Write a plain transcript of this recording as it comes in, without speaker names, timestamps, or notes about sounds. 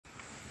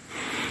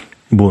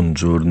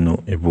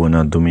Buongiorno e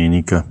buona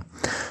domenica,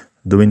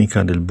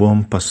 domenica del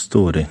buon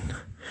pastore,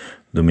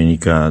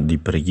 domenica di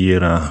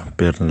preghiera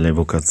per le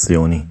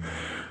vocazioni,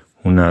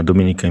 una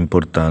domenica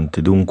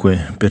importante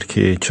dunque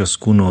perché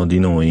ciascuno di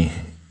noi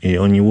e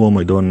ogni uomo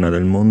e donna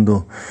del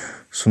mondo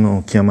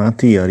sono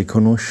chiamati a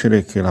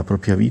riconoscere che la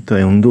propria vita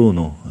è un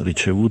dono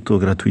ricevuto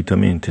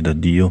gratuitamente da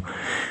Dio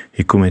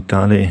e come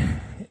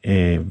tale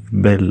è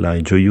bella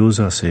e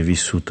gioiosa se è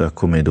vissuta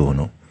come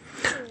dono.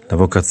 La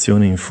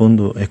vocazione in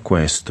fondo è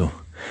questo,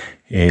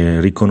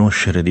 è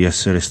riconoscere di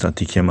essere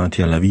stati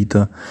chiamati alla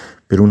vita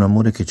per un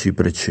amore che ci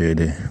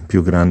precede,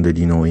 più grande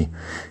di noi,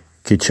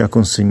 che ci ha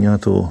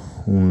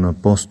consegnato un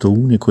posto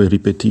unico e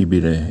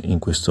ripetibile in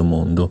questo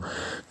mondo,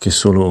 che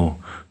solo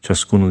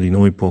ciascuno di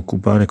noi può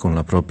occupare con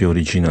la propria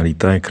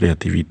originalità e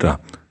creatività.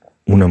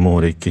 Un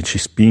amore che ci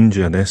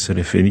spinge ad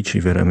essere felici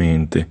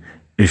veramente.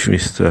 E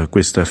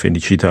questa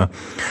felicità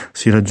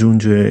si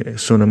raggiunge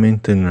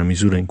solamente nella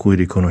misura in cui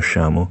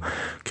riconosciamo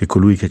che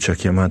colui che ci ha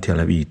chiamati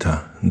alla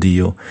vita,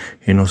 Dio,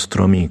 è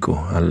nostro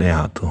amico,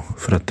 alleato,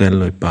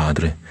 fratello e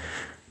padre,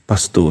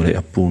 pastore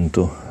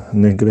appunto,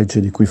 nel gregge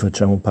di cui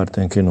facciamo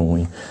parte anche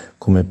noi,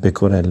 come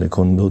pecorelle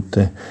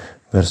condotte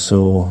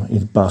verso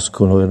il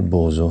pascolo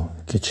erboso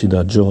che ci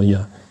dà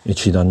gioia e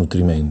ci dà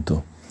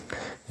nutrimento.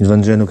 Il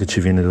Vangelo che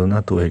ci viene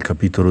donato è il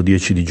capitolo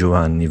 10 di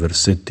Giovanni,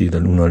 versetti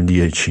dall'1 al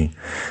 10.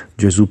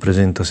 Gesù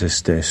presenta se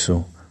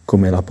stesso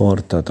come la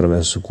porta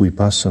attraverso cui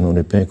passano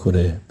le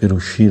pecore per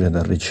uscire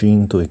dal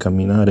recinto e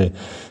camminare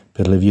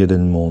per le vie del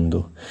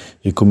mondo,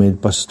 e come il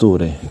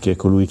pastore che è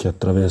colui che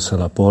attraversa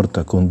la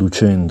porta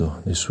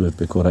conducendo le sue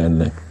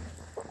pecorelle.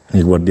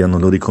 Il guardiano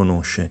lo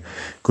riconosce,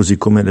 così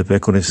come le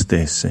pecore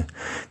stesse,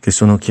 che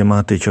sono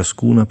chiamate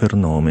ciascuna per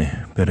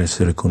nome, per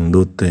essere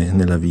condotte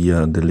nella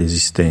via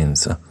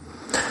dell'esistenza.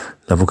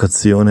 La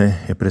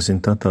vocazione è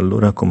presentata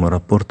allora come un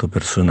rapporto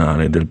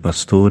personale del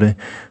pastore,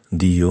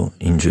 Dio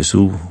in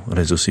Gesù,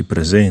 resosi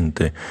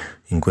presente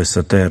in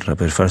questa terra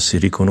per farsi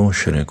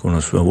riconoscere con la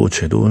sua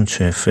voce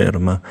dolce e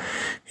ferma,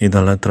 e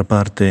dall'altra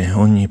parte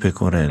ogni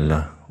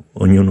pecorella,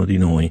 ognuno di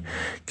noi,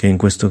 che in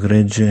questo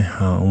gregge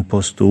ha un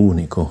posto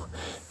unico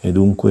e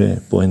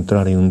dunque può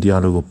entrare in un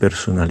dialogo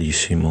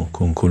personalissimo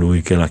con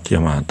colui che l'ha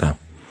chiamata.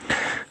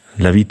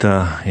 La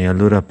vita è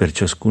allora per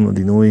ciascuno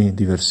di noi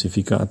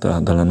diversificata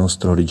dalla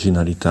nostra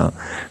originalità,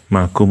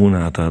 ma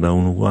accomunata da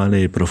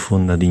un'uguale e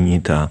profonda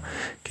dignità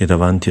che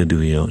davanti a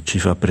Dio ci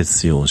fa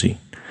preziosi.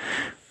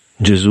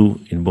 Gesù,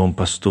 il buon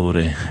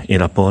pastore e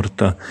la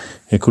porta,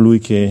 è colui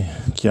che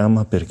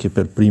chiama perché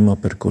per primo ha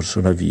percorso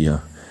la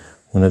via,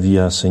 una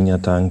via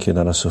segnata anche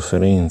dalla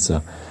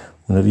sofferenza,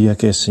 una via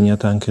che è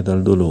segnata anche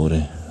dal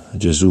dolore.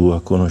 Gesù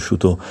ha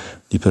conosciuto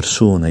di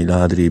persona i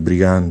ladri, i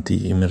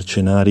briganti, i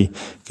mercenari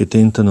che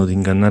tentano di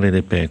ingannare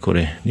le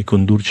pecore, di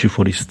condurci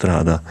fuori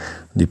strada,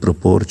 di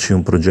proporci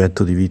un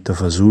progetto di vita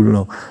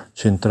fasullo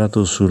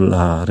centrato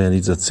sulla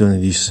realizzazione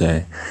di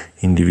sé,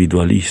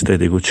 individualista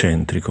ed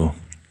egocentrico.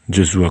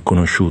 Gesù ha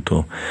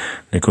conosciuto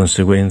le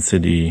conseguenze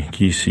di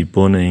chi si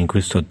pone in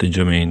questo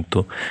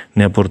atteggiamento,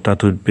 ne ha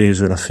portato il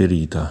peso e la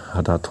ferita,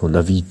 ha dato la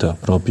vita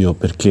proprio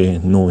perché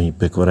noi,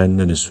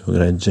 pecorelle del suo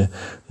gregge,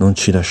 non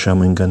ci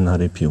lasciamo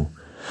ingannare più.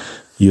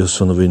 Io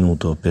sono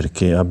venuto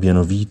perché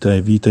abbiano vita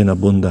e vita in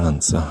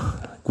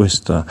abbondanza.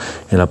 Questa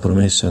è la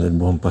promessa del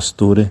buon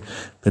pastore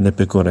per le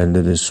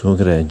pecorelle del suo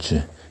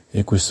gregge,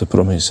 e questa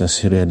promessa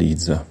si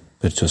realizza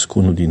per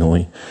ciascuno di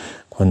noi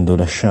quando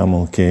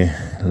lasciamo che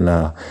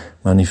la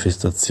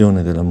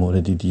manifestazione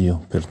dell'amore di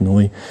Dio per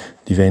noi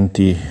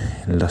diventi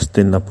la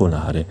stella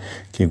polare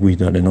che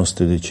guida le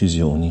nostre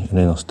decisioni e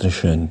le nostre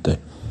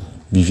scelte.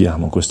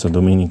 Viviamo questa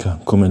domenica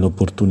come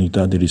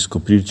l'opportunità di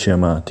riscoprirci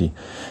amati,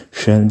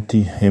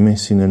 scelti e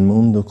messi nel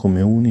mondo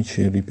come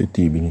unici e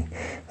irripetibili.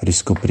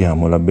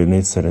 Riscopriamo la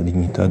bellezza e la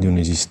dignità di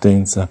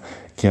un'esistenza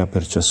che ha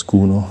per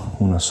ciascuno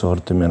una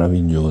sorte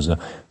meravigliosa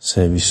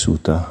se è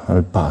vissuta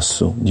al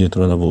passo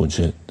dietro la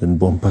voce del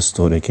buon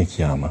pastore che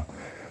chiama.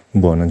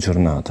 Buona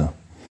giornata.